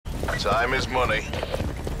Time is money.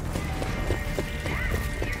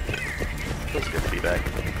 That's good feedback.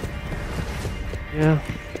 Yeah.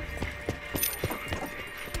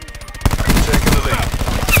 Taking the lead.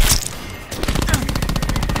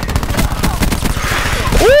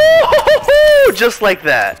 Ooh, just like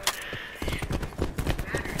that.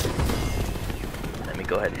 Let me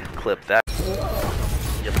go ahead and clip that.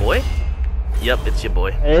 Your boy? Yep, it's your boy.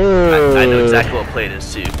 Hey. I know exactly what play it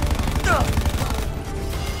is too.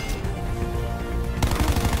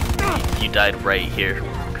 You died right here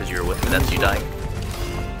because you were with me. That's you dying.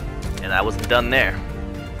 And I wasn't done there.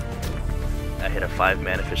 I hit a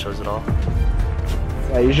 5-man if it shows it all.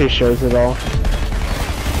 Yeah, it usually shows it all.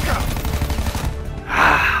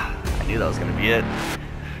 I knew that was gonna be it.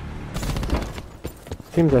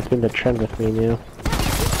 Seems that's been the trend with me and you.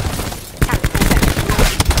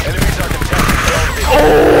 Enemies are contesting.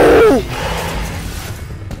 Oh!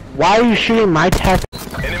 Why are you shooting my tech?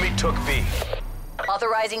 Enemy took B.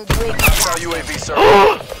 Authorizing UAV. Hostile UAV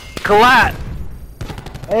service. Collat!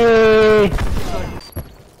 Hey!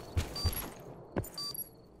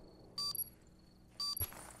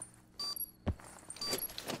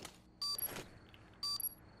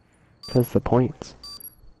 What's the points?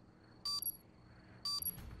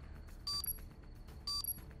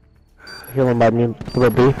 Healing by me, little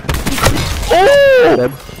B. Oh!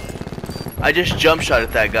 Dead. I just jump shot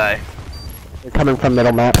at that guy. They're coming from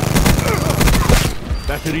middle map.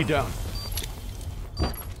 Battery down.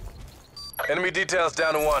 Enemy details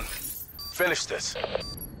down to 1. Finish this.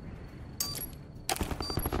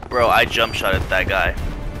 Bro, I jump shot at that guy.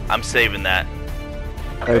 I'm saving that.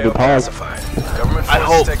 Gotta do pause. Government I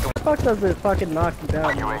hope. forces take the Fuck does it fucking knock you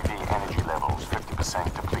down? UAV energy levels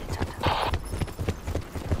 50% depleted.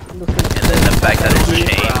 And then the fact that it's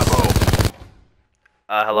changed.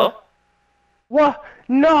 Hello? What?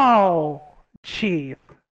 No! Chief.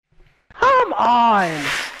 Come on!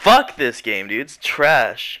 Fuck this game, dude. It's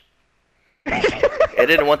trash. I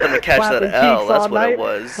didn't want them to catch that Clapping L. cheeks That's all what it night.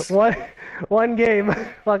 was. One game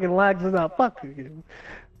fucking lags us out. Fuck you.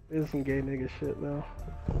 This is some gay nigga shit now.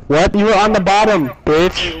 What? You were on the bottom,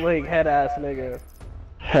 bitch. Like head ass nigga.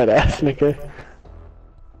 Head ass nigga.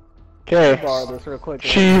 Okay. Borrow this real quick.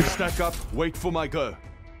 Chief. Stack up. Wait for my go.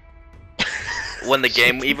 When the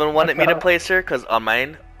game even wanted me to place her, because on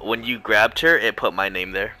mine, when you grabbed her, it put my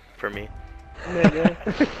name there for me. Nigga.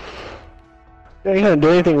 You can't do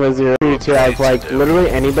anything with zero. Like literally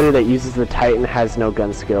anybody that uses the Titan has no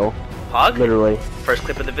gun skill. Hog? Literally. First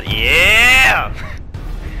clip of the video. Yeah!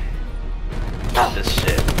 This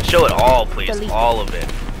shit. Show it all, please. All of it.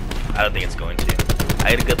 I don't think it's going to.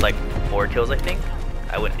 I had a good, like, 4 kills, I think.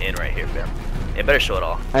 I went in right here, fam. It better show it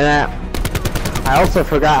all. And I also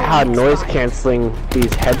forgot how noise canceling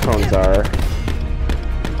these headphones are.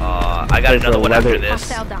 I got another one after this.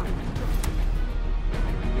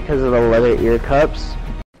 Because of the leather ear cups.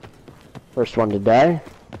 First one to die.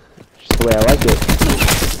 Just the way I like it.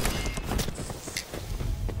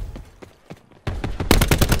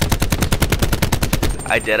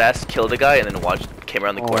 I deadass killed a guy and then came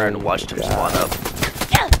around the corner and watched him spawn up.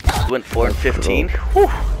 Went 4 and 15. Whew.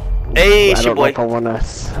 Hey, it's your boy. I don't know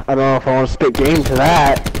if I want to spit game to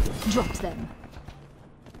that. Drops them.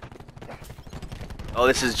 Oh,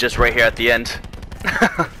 this is just right here at the end.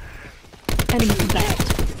 Enemy combat.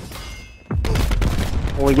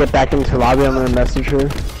 When we get back into lobby, I'm gonna message her.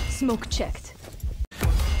 Smoke checked.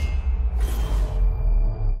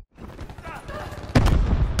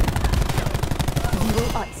 Zero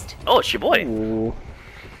iced. Oh, it's your boy. Ooh.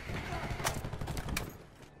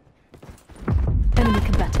 Enemy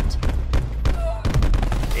combatant.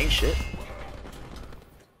 Dang shit.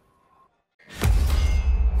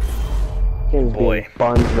 Game's Boy. being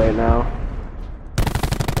buns right now.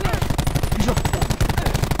 Dropped them.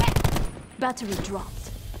 Battery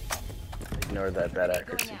dropped. Ignore that bad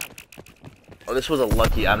accuracy. Oh, this was a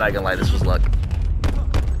lucky. I'm not gonna lie, this was luck.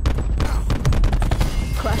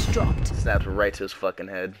 Crash dropped. Snapped right to his fucking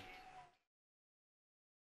head.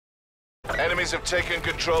 Enemies have taken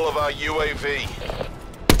control of our UAV.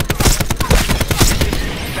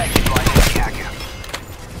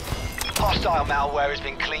 Hostile malware has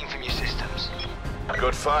been cleaned from your systems.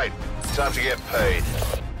 Good fight. Time to get paid.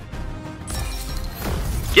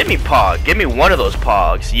 Give me Pog. Give me one of those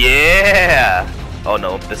Pogs. Yeah! Oh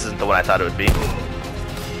no, this isn't the one I thought it would be.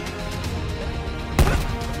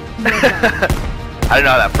 I didn't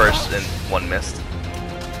know how that first and one missed.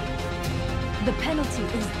 The penalty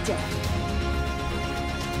is death.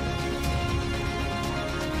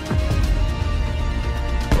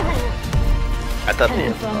 I thought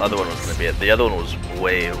the other one was gonna be it. The other one was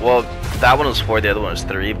way well. That one was 4. The other one was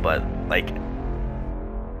 3. But like,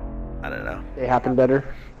 I don't know. They happen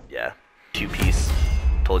better. Yeah. 2-piece.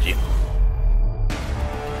 Told you.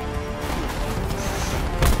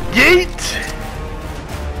 Yeet!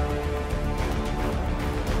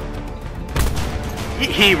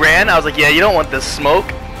 He ran. I was like, yeah, you don't want this smoke.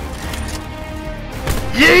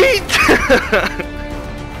 Yeet!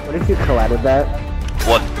 What if you collided that?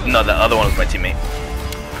 What? No, the other one was my teammate.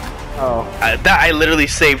 Oh. I literally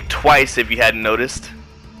saved twice if you hadn't noticed.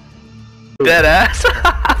 Dead ass.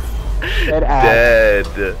 Dead ass.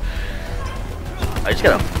 Dead. I just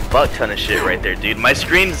got a fuck ton of shit right there, dude. My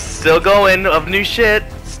screen's still going of new shit.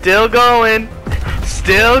 Still going.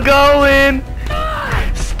 Still going.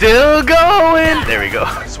 Still going. There we go.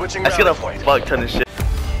 I just got a fuck ton of shit.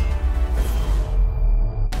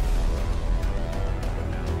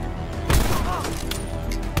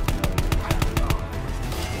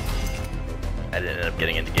 I didn't end up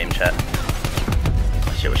getting into game chat.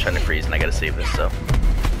 Shit was trying to freeze and I gotta save this, so.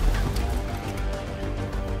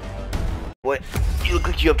 What? You look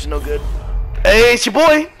like you up to no good. Hey, it's your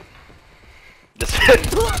boy!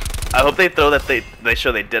 I hope they throw that they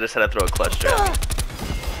show they did us how to throw a clutch trap.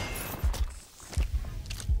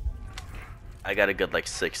 I got a good like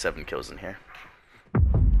 6-7 kills in here.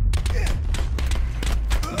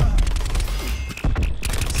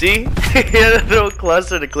 See? He had to throw a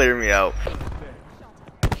cluster to clear me out.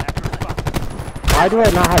 Why do I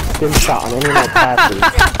not have stim shot on any of my passes?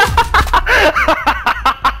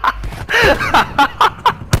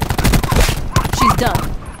 She's done.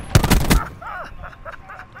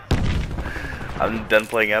 I'm done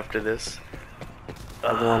playing after this.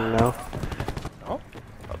 Everyone know. Oh,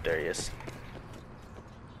 there he is.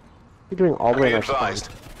 You're doing all the way Be in our advised.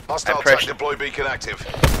 spawn. Hostile I pressed- TAC deploy beacon active.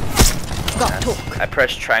 Got talk. I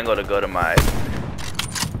pressed triangle to go to my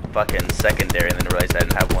fucking secondary and then realized I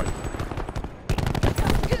didn't have one.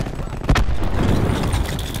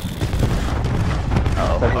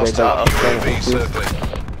 Hostile UAV circling.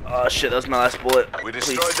 Oh shit, that was my last bullet. We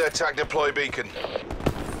destroyed their TAC deploy beacon.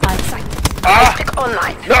 Eyesight.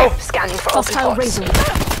 Online. No! Scanning for Hostile open razor.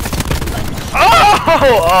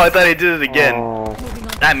 Oh! I thought he did it again. Oh.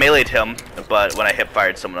 I meleeed him, but when I hip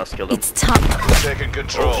fired, someone else killed him. It's time. Taking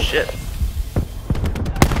control. Oh shit.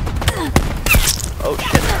 Oh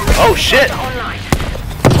shit. Oh shit! Online.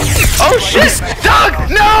 Oh shit! Dog!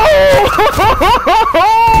 No!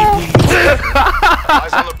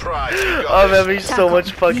 Eyes on the prize. You got I'm this. having so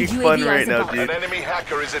much fucking fun right now, An dude. enemy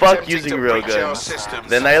hacker is Fuck attempting using to real breach our guns. systems.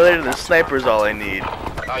 The annihilator and the sniper's all I need.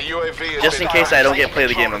 Our UAV has Just in been case I hacked. don't get play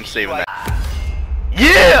the game, I'm saving that.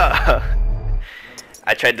 Yeah!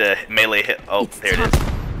 I tried to melee hit. Oh, there it is.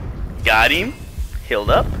 Got him. Healed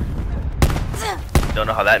up. Don't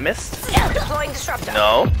know how that missed. Deploying disruptor.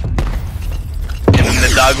 No. And then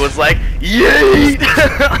the dog was like, yeet!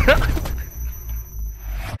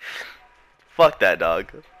 Fuck that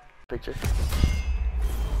dog. Picture.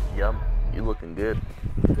 Yum. You looking good.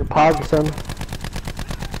 Your pog, son.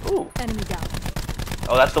 Ooh. Enemy down.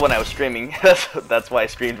 Oh, that's the one I was streaming. That's why I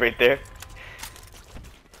screamed right there.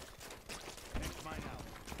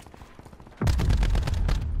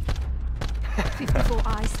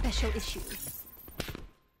 54I special issue.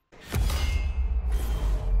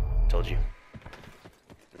 Told you.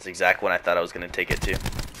 That's the exact one I thought I was gonna take it to.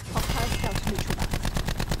 Hostile scout neutralized.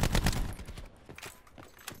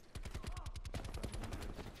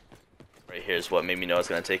 Right here is what made me know I was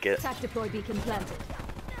gonna take it. Attack deploy beacon planted.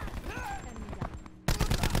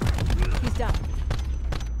 He's down.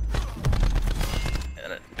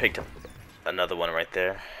 And I picked up another one right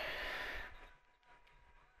there.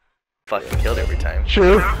 Fucking killed every time.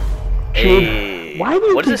 True. Hey. Why do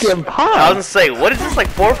you What keep is this? getting pogged? I was gonna say, what is this, like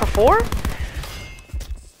 4 for 4?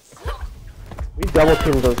 We double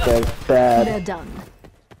teamed those guys They're bad. done.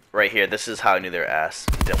 Right here, this is how I knew they were ass.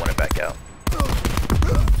 Didn't want it back out.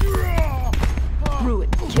 Ruin.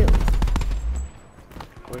 Kill.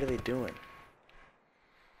 What are they doing?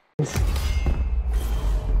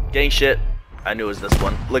 Gang shit. I knew it was this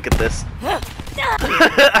one. Look at this.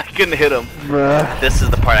 I couldn't hit him. Bruh. This is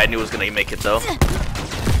the part I knew was gonna make it though.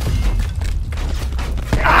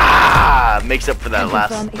 Ah! Makes up for that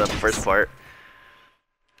the first part.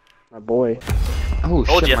 My boy. Oh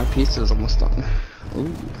Told shit, ya. my pizza is almost done.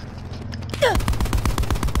 Ooh.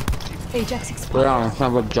 Ajax But expired. I don't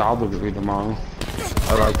have a job to do tomorrow.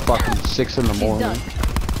 At like fucking 6 in the She's morning. done.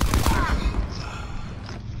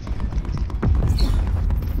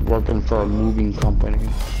 Working for a moving company.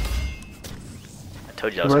 I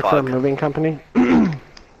told you I You was work for a Pog. moving company?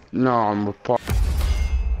 No, I'm a part.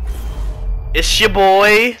 It's your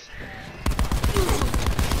boy.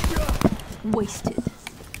 Wasted.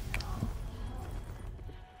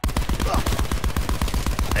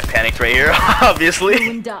 I panicked flanked right here, obviously.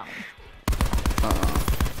 Ruin down.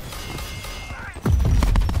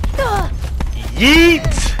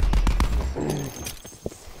 Yeet!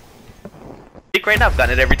 Right now, I've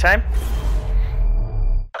gotten it every time.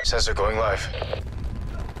 Sensor going live.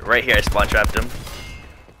 Right here, I spawn trapped him.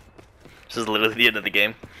 This is literally the end of the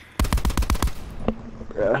game.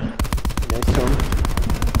 Yeah. Next one.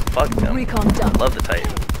 Fuck them. Recon down. Love the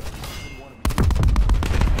Titan.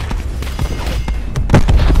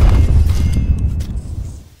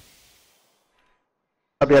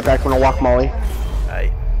 I'll be right back when I walk Molly.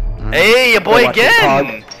 Aight. Hey, your boy Go watch it,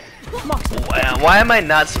 again! Marksman. Why am I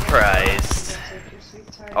not surprised?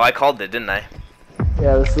 Oh, I called it, didn't I?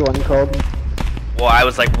 Yeah, this is the one you called. Well, I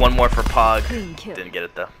was like one more for Pog. Clean kill. Didn't get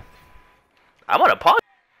it though. I'm on a Pog.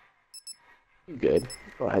 You good.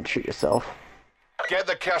 Go ahead, shoot yourself. Get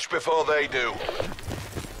the cash before they do.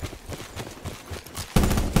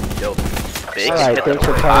 Yo, Big Alright, hit thanks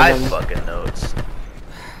the for 5 telling them. fucking notes.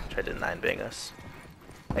 Tried to 9-bang us.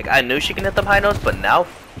 Like, I knew she can hit them high notes, but now,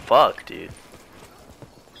 fuck, dude.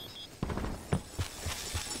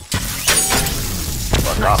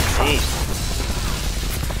 Fuck off me.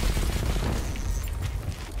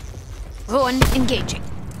 Ruin engaging.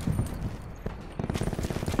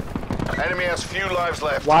 Enemy has few lives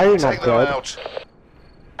left. Why are you Take not them dead? out.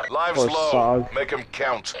 Lives Poor low. Sog. Make them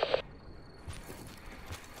count.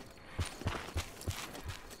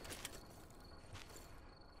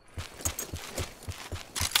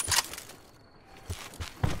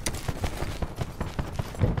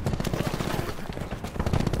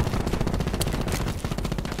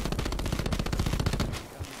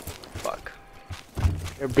 Fuck.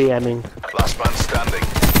 They're BMing. Last man standing.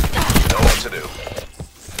 You know what to do.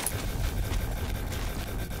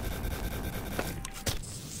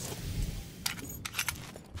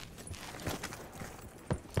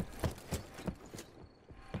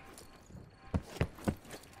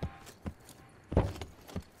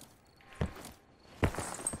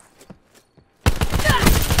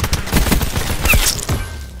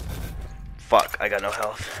 Fuck, I got no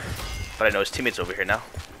health. But I know his teammate's over here now.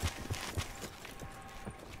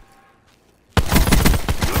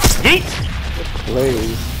 Yeet!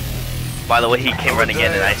 Please. By the way, he came running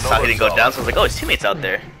in and I saw he didn't go down, so I was like, oh, his teammate's out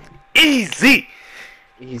there. Easy!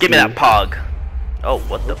 Easy. Give me that Pog. Oh,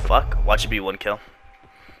 what the fuck? Watch it be 1 kill.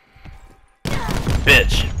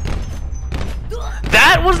 Bitch.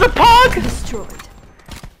 That was the Pog? Destroyed.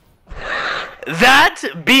 That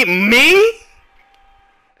beat me?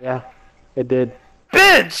 Yeah, it did.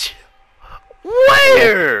 Bitch!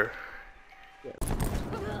 Where?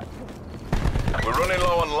 We're running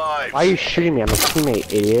low on lives. Why are you shooting me? I'm a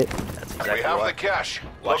teammate, idiot. That's We exactly have the why. cash.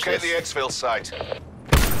 Watch Locate this. the exfil site.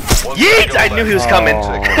 One Yeet! single I knew he was left. coming.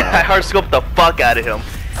 Oh. I hard scoped the fuck out of him.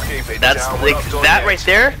 Keep it That's down, we're like not done that yet. right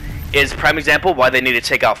there is prime example why they need to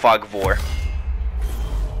take out Fog of War.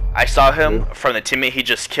 I saw him from the teammate he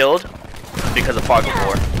just killed because of Fog of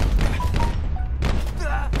War.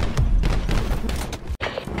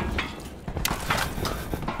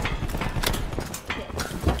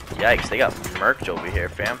 Yikes, they got murked over here,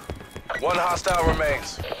 fam. One hostile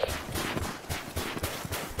remains.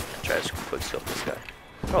 Try to quick scope this guy.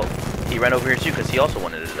 Oh, he ran over here too because he also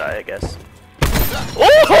wanted to die, I guess.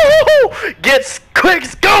 Oh! Gets quick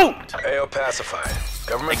scoped! AO pacified.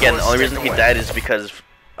 Government Again, the forces only reason taken he away. died is because,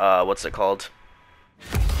 what's it called?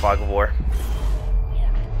 Fog of War.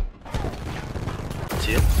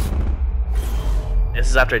 See? This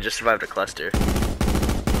is after I just survived a cluster.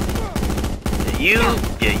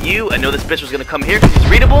 Get you. I know this bitch was gonna come here because he's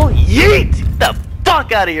readable. Yeet! Get the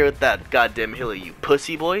fuck out of here with that goddamn hilly, you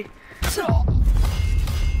pussy boy.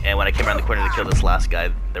 And when I came around the corner to kill this last guy,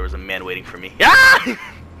 there was a man waiting for me. Ah!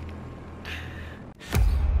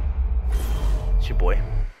 It's your boy.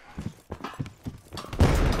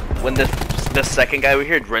 When the second guy over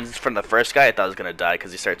here runs from the first guy, I thought I was gonna die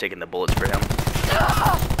because he started taking the bullets for him.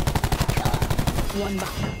 One back.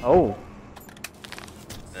 Oh.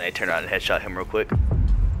 And I turned around and headshot him real quick.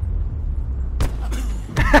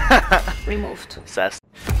 Removed. Sass.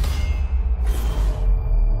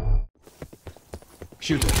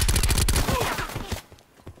 Shoot it.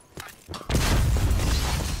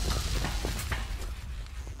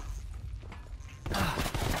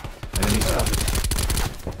 Enemy spotted.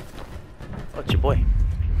 Oh, it's your boy.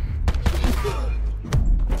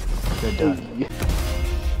 They're done.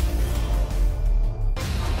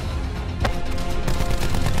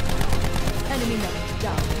 Enemy member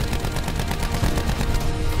down.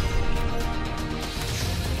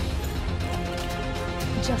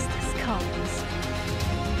 Justice comes.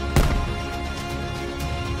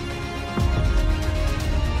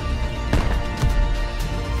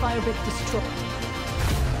 Firebreak destroyed.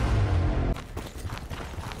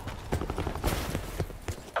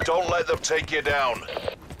 Don't let them take you down.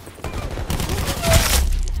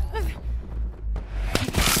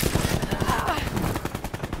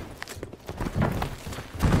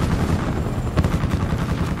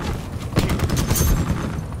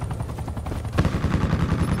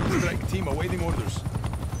 Strike team awaiting orders.